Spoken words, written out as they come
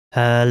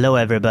Hello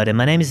everybody,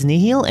 my name is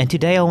Nihil and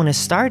today I want to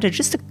start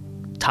just a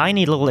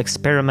tiny little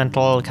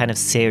experimental kind of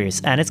series,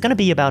 and it's going to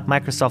be about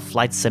Microsoft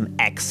Flight Sim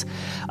X,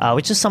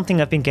 which is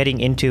something I've been getting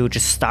into,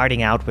 just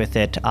starting out with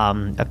it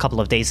a couple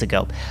of days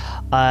ago.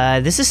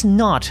 This is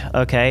not,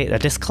 okay, a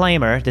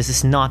disclaimer, this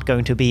is not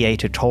going to be a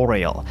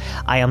tutorial.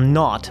 I am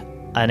not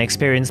an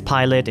experienced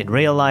pilot in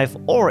real life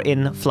or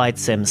in flight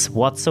sims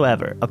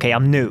whatsoever. Okay,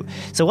 I'm new.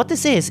 So what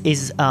this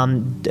is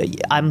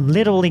I'm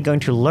literally going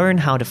to learn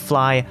how to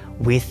fly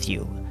with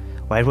you.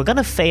 Right, we're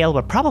gonna fail,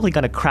 we're probably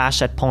gonna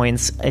crash at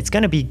points, it's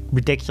gonna be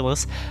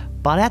ridiculous,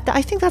 but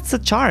I think that's the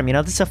charm, you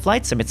know, this is a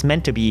flight sim, it's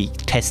meant to be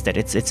tested,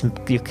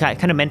 you're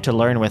kind of meant to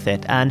learn with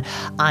it, and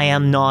I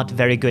am not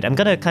very good.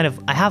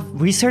 I have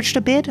researched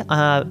a bit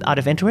out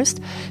of interest,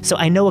 so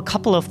I know a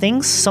couple of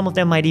things, some of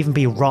them might even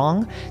be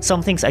wrong,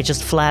 some things I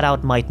just flat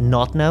out might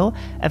not know,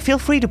 and feel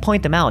free to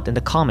point them out in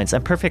the comments,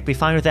 I'm perfectly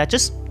fine with that.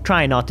 Just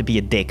try not to be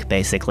a dick,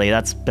 basically.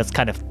 That's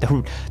kind of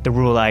the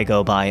rule I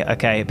go by,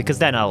 okay? Because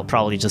then I'll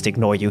probably just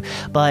ignore you.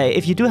 But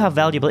if you do have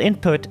valuable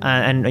input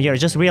and you know,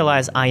 just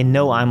realize I'm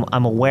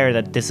aware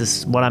that this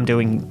is what I'm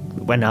doing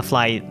when I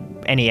fly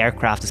any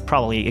aircraft is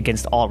probably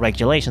against all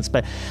regulations,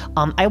 but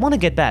I want to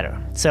get better.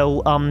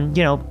 So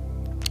you know,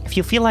 if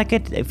you feel like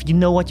it, if you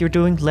know what you're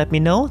doing, let me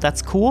know.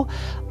 That's cool.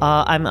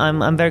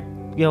 I'm very,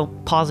 you know,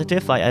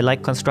 positive. I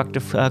like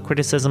constructive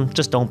criticism.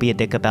 Just don't be a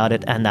dick about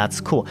it, and that's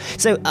cool.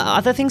 So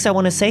other things I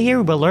want to say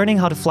here, we're learning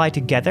how to fly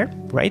together,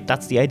 right?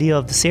 That's the idea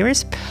of the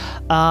series.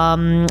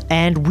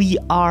 And we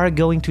are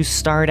going to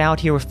start out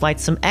here with Flight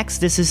Sim X.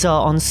 This is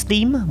on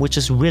Steam, which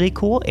is really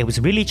cool. It was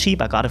really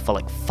cheap. I got it for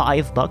like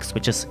 $5,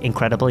 which is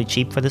incredibly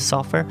cheap for this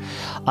software,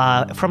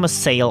 from a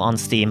sale on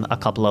Steam a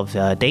couple of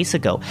days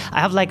ago.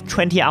 I have like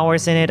 20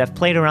 hours in it. I've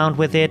played around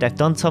with it. I've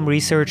done some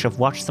research. I've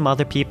watched some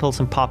other people,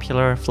 some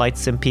popular flight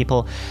sim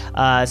people.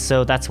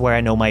 So that's where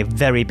I know my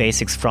very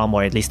basics from,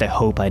 or at least I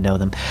hope I know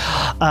them.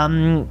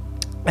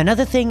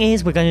 Another thing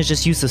is we're going to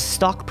just use the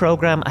stock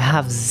program. I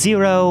have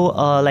zero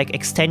like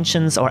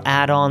extensions or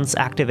add-ons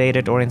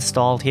activated or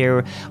installed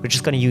here. We're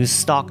just going to use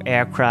stock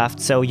aircraft,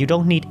 so you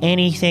don't need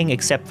anything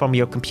except from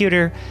your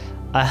computer.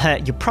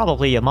 You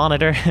probably a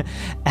monitor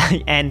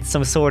and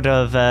some sort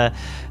of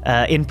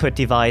input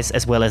device,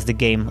 as well as the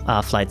game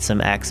Flight Sim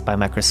X by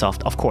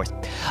Microsoft, of course.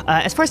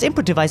 As far as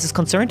input device is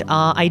concerned,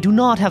 I do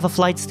not have a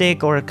flight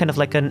stick or kind of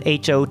like an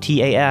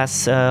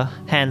HOTAS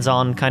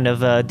hands-on kind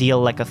of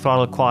deal, like a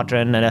throttle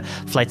quadrant and a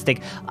flight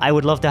stick. I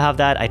would love to have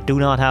that. I do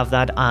not have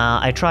that.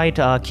 I tried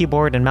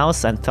keyboard and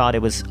mouse and thought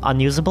it was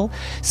unusable.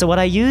 So what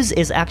I use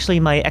is actually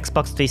my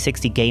Xbox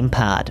 360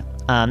 gamepad.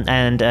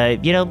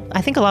 You know,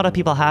 I think a lot of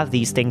people have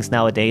these things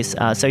nowadays,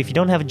 so if you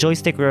don't have a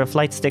joystick or a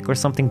flight stick or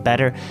something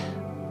better,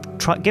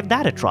 give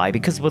that a try,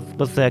 because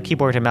with the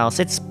keyboard and mouse,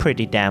 it's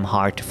pretty damn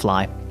hard to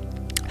fly.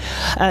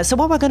 So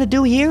what we're going to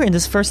do here in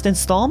this first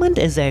installment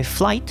is a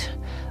flight,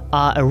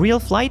 a real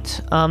flight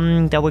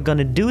that we're going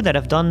to do, that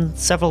I've done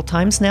several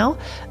times now,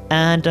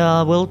 and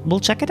we'll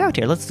check it out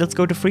here. Let's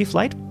go to free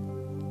flight.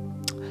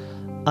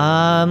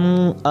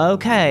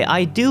 Okay,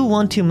 I do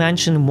want to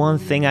mention one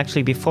thing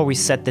actually before we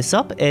set this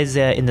up, is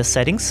in the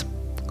settings,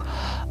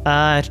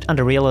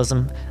 under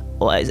realism.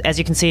 Well, as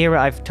you can see here,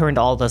 I've turned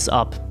all this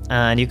up,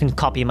 and you can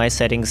copy my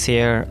settings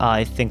here.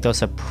 I think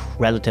those are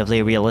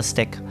relatively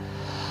realistic.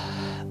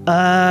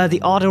 The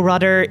auto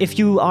rudder, if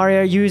you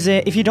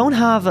don't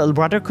have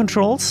rudder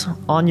controls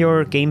on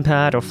your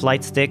gamepad or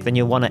flight stick, then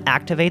you want to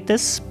activate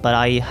this, but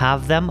I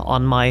have them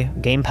on my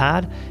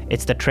gamepad.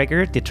 It's the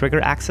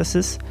trigger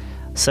accesses.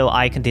 So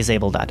I can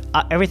disable that.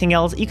 Everything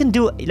else you can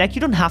do, like, you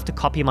don't have to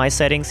copy my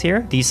settings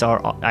here. These are,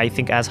 I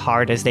think, as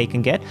hard as they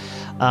can get.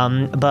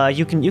 But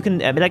you can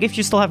like, if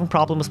you're still having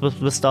problems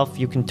with stuff,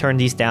 you can turn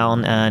these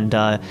down. And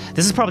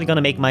this is probably gonna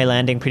make my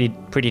landing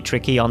pretty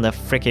tricky on the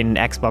freaking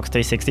Xbox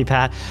 360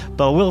 pad.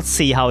 But we'll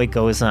see how it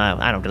goes.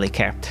 I don't really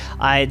care.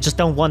 I just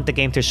don't want the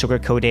game to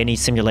sugarcoat any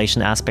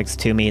simulation aspects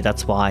to me.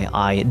 That's why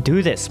I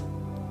do this.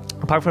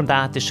 Apart from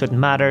that, this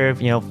shouldn't matter.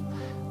 You know.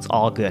 It's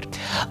all good.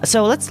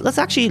 So let's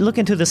actually look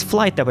into this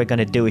flight that we're going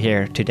to do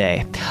here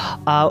today.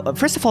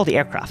 First of all, the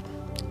aircraft.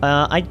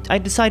 I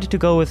decided to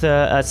go with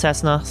a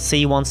Cessna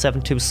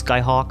C172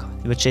 Skyhawk,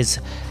 which is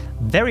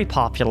very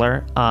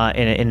popular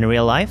in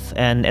real life,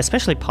 and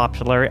especially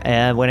popular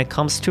when it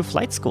comes to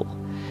flight school,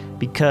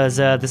 because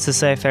this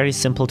is a very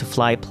simple to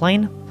fly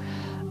plane.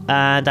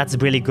 That's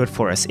really good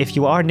for us. If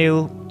you are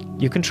new,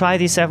 you can try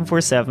the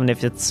 747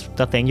 if it's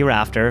the thing you're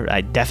after.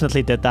 I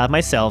definitely did that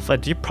myself,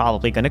 but you're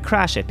probably going to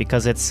crash it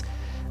because it's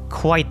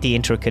quite the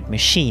intricate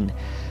machine.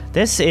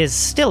 This is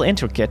still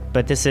intricate,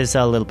 but this is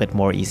a little bit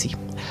more easy.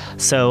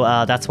 So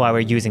that's why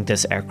we're using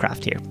this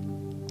aircraft here.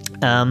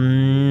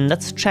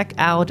 Let's check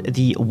out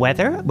the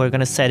weather. We're going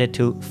to set it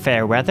to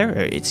fair weather.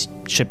 It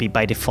should be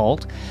by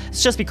default.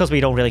 It's just because we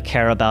don't really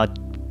care about,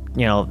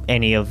 you know,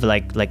 any of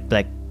like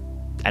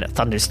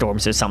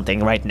thunderstorms or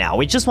something right now.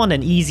 We just want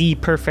an easy,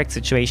 perfect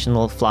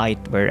situational flight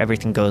where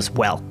everything goes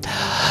well.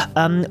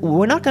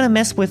 We're not going to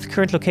mess with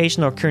current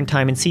location or current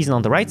time and season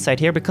on the right side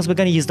here because we're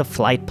going to use the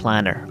flight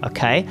planner,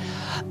 okay?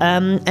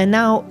 And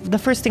now the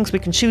first things we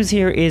can choose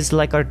here is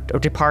like our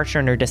departure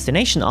and our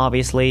destination,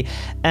 obviously.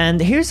 And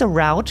here's a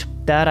route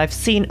that I've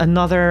seen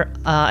another,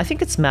 I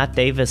think it's Matt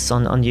Davis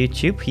on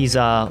YouTube. He's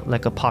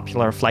like a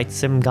popular flight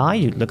sim guy,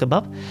 you look him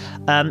up.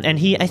 And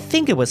I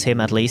think it was him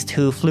at least,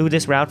 who flew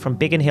this route from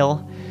Biggin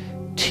Hill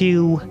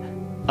to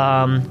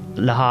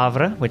Le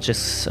Havre, which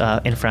is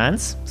in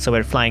France. So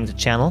we're flying the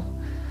channel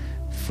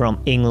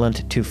from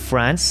England to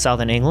France,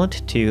 southern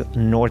England to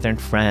northern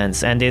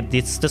France. And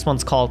this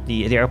one's called,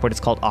 the airport is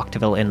called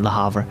Octeville in Le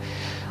Havre.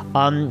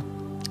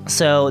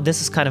 So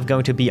this is kind of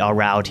going to be our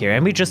route here,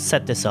 and we just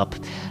set this up.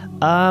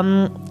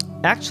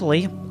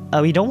 Actually,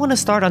 we don't want to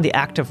start on the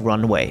active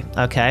runway,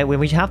 okay? When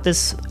we have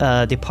this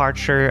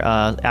departure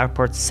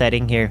airport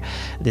setting here,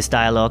 this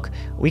dialog,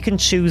 we can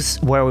choose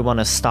where we want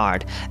to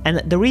start. And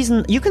the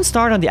reason, you can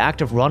start on the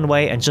active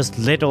runway and just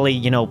literally,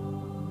 you know,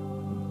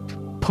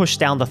 push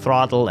down the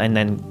throttle and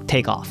then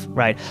take off,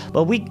 right?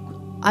 But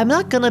I'm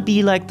not gonna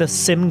be like the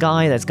sim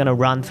guy that's gonna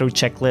run through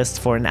checklists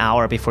for an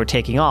hour before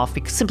taking off,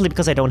 simply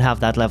because I don't have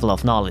that level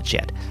of knowledge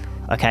yet.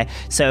 Okay,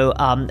 so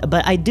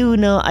but I do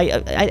know,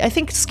 I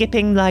think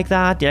skipping like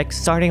that, like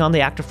starting on the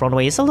active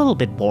runway, is a little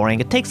bit boring.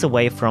 It takes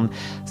away from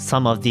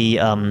some of the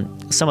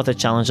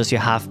challenges you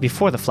have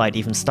before the flight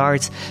even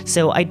starts.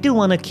 So I do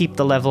want to keep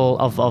the level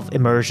of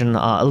immersion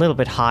a little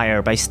bit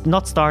higher by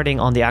not starting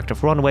on the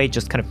active runway,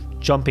 just kind of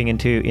jumping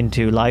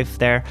into life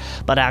there,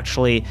 but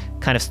actually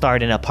kind of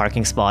start in a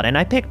parking spot. And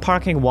I picked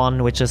parking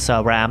 1, which is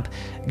a ramp,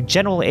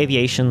 general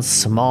aviation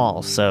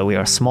small. So we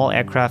are a small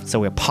aircraft, so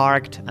we're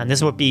parked, and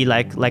this would be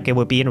like it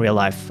would be in real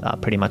life,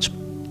 pretty much.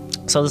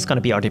 So this is going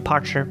to be our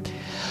departure.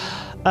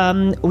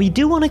 We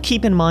do want to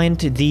keep in mind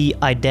the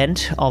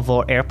ident of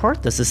our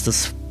airport. This is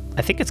this,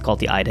 I think it's called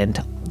the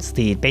ident. It's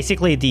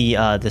basically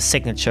the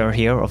signature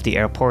here of the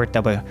airport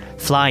that we're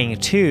flying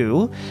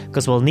to,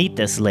 because we'll need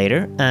this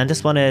later. And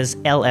this one is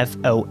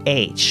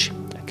LFOH.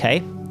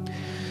 Okay.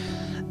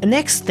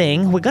 Next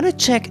thing, we're gonna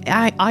check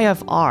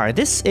IFR.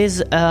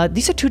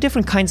 These are two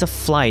different kinds of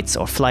flights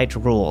or flight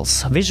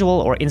rules,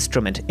 visual or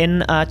instrument.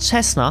 In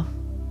Cessna,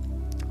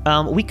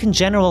 we can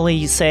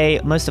generally say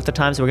most of the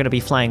times we're going to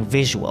be flying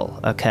visual,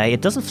 okay?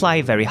 It doesn't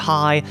fly very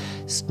high,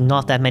 it's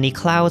not that many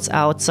clouds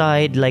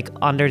outside, like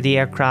under the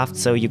aircraft,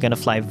 so you're going to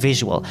fly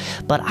visual.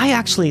 But I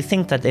actually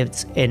think that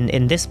it's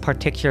in this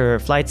particular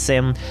flight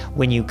sim,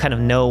 when you kind of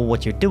know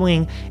what you're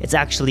doing, it's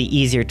actually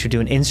easier to do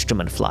an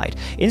instrument flight.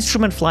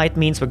 Instrument flight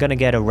means we're going to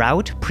get a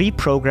route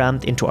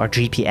pre-programmed into our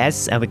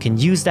GPS, and we can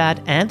use that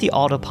and the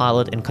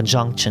autopilot in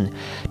conjunction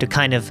to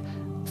kind of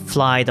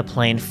fly the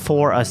plane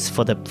for us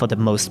for the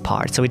most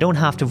part, so we don't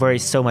have to worry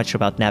so much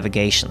about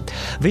navigation.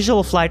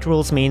 Visual flight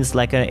rules means,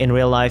 like in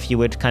real life, you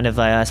would kind of,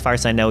 as far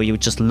as I know, you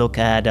would just look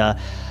at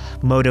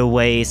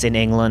motorways in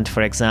England,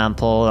 for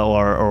example,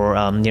 or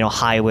you know,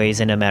 highways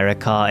in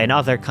America, and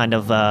other kind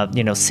of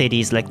you know,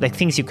 cities, like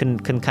things you can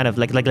kind of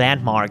like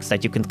landmarks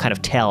that you can kind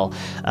of tell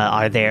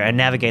are there, and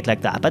navigate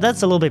like that. But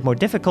that's a little bit more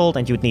difficult,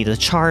 and you'd need a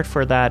chart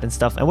for that and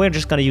stuff. And we're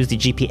just going to use the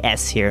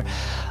GPS here.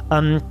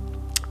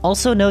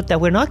 Also note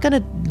that we're not going to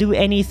do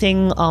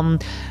anything,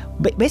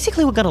 but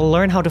basically we're going to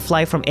learn how to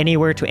fly from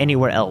anywhere to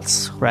anywhere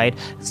else, right?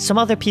 Some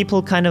other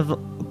people kind of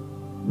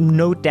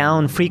note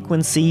down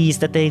frequencies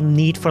that they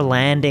need for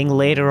landing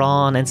later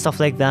on and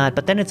stuff like that,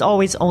 but then it's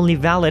always only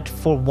valid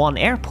for one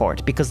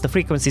airport because the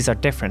frequencies are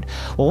different.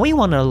 What we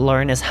want to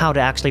learn is how to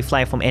actually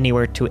fly from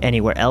anywhere to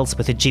anywhere else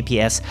with a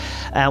GPS.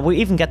 We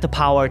even get the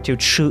power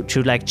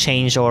to like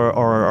change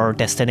our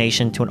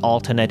destination to an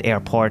alternate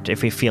airport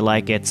if we feel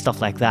like it,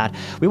 stuff like that.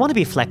 We want to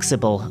be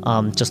flexible,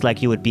 just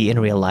like you would be in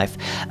real life.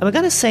 And we're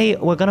going to say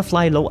we're going to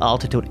fly low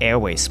altitude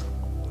airways.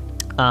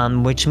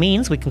 Which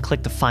means we can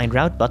click the Find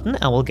Route button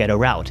and we'll get a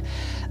route.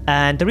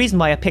 And the reason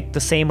why I picked the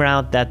same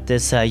route that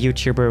this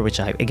YouTuber, which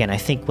I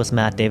think was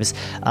Matt Davis,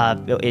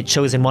 it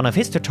shows in one of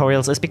his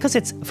tutorials, is because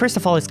it's, first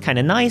of all, it's kind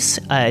of nice.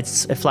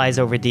 It flies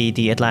over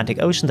the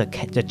Atlantic Ocean,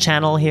 the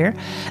channel here.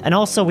 And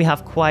also we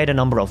have quite a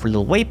number of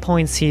little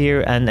waypoints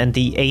here, and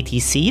the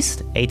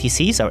ATCs.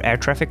 ATCs are air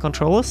traffic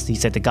controllers.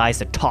 These are the guys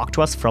that talk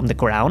to us from the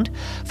ground,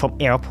 from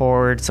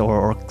airports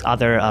or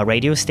other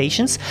radio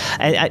stations.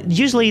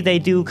 Usually they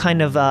do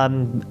kind of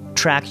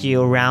track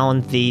you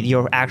around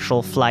your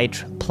actual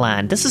flight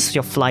plan. This is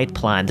your flight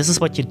plan. This is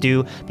what you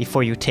do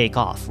before you take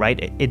off,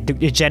 right? It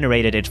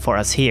generated it for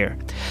us here.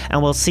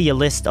 And we'll see a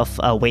list of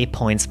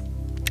waypoints.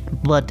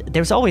 But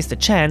there's always the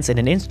chance in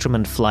an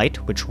instrument flight,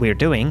 which we're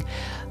doing,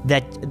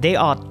 that they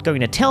are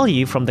going to tell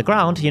you from the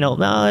ground, you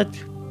know,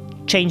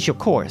 change your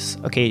course,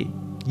 okay?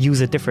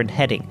 Use a different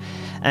heading.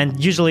 And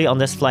usually on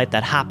this flight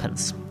that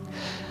happens.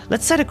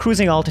 Let's set a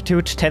cruising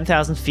altitude.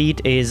 10,000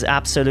 feet is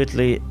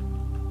absolutely...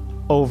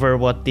 over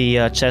what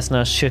the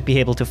Cessna should be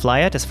able to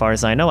fly at, as far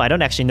as I know. I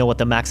don't actually know what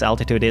the max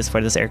altitude is for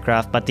this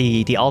aircraft, but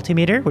the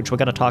altimeter, which we're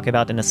going to talk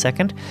about in a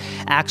second,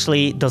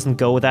 actually doesn't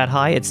go that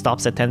high. It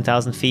stops at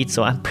 10,000 feet,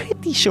 so I'm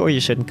pretty sure you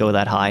shouldn't go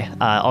that high.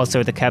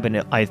 Also, the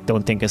cabin, I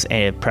don't think is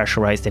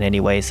pressurized in any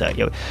way, so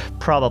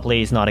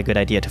probably is not a good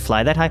idea to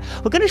fly that high.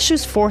 We're going to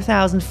choose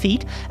 4,000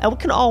 feet, and we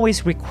can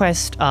always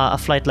request a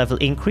flight level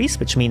increase,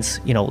 which means,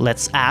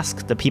 let's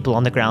ask the people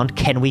on the ground,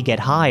 can we get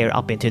higher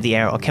up into the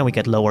air, or can we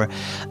get lower?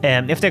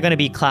 If they're going to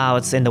be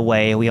clouds in the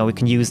way, we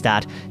can use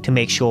that to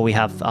make sure we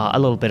have a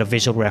little bit of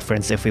visual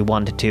reference if we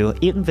wanted to,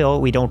 even though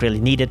we don't really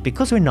need it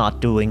because we're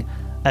not doing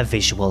a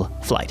visual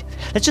flight.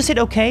 Let's just hit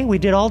OK. We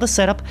did all the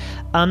setup.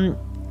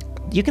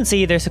 You can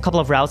see there's a couple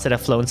of routes that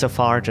I've flown so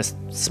far, just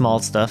small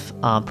stuff,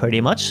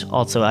 pretty much.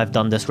 Also, I've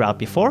done this route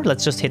before.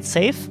 Let's just hit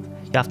save.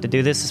 You have to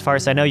do this, as far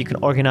as I know. You can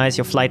organize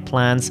your flight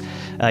plans.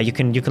 You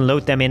can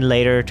load them in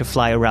later to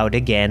fly a route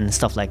again,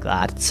 stuff like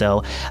that.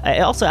 So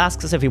it also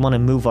asks us if we want to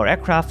move our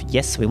aircraft.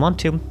 Yes, we want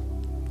to.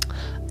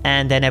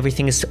 And then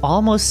everything is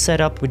almost set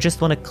up. We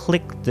just want to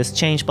click this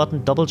change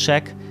button, double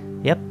check.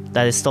 Yep,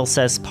 that it still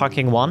says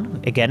parking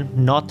 1. Again,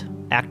 not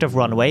active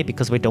runway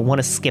because we don't want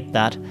to skip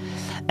that.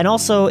 And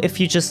also, if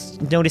you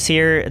just notice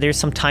here, there's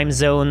some time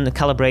zone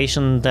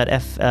calibration that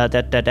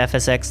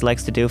FSX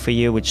likes to do for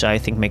you, which I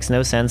think makes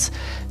no sense.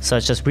 So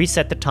let's just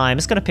reset the time.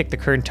 It's going to pick the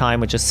current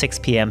time, which is 6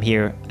 p.m.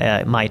 here,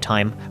 my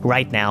time,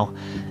 right now.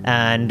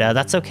 And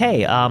that's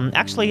okay.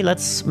 Actually,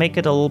 let's make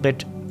it a little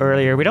bit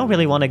earlier. We don't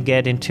really want to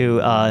get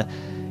into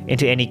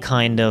any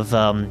kind of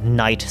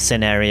night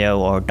scenario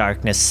or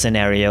darkness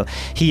scenario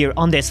here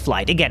on this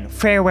flight. Again,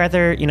 fair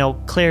weather,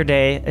 clear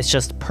day. It's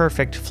just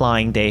perfect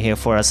flying day here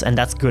for us, and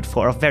that's good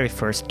for our very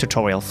first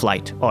tutorial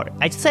flight. Or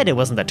I said it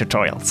wasn't a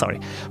tutorial, sorry.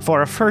 For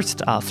our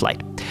first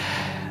flight.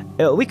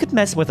 We could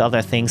mess with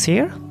other things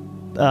here.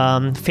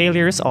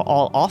 Failures are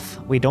all off.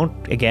 We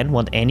don't, again,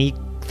 want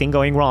anything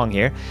going wrong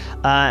here.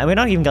 And we're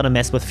not even going to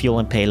mess with fuel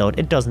and payload.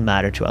 It doesn't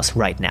matter to us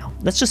right now.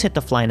 Let's just hit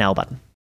the Fly Now button.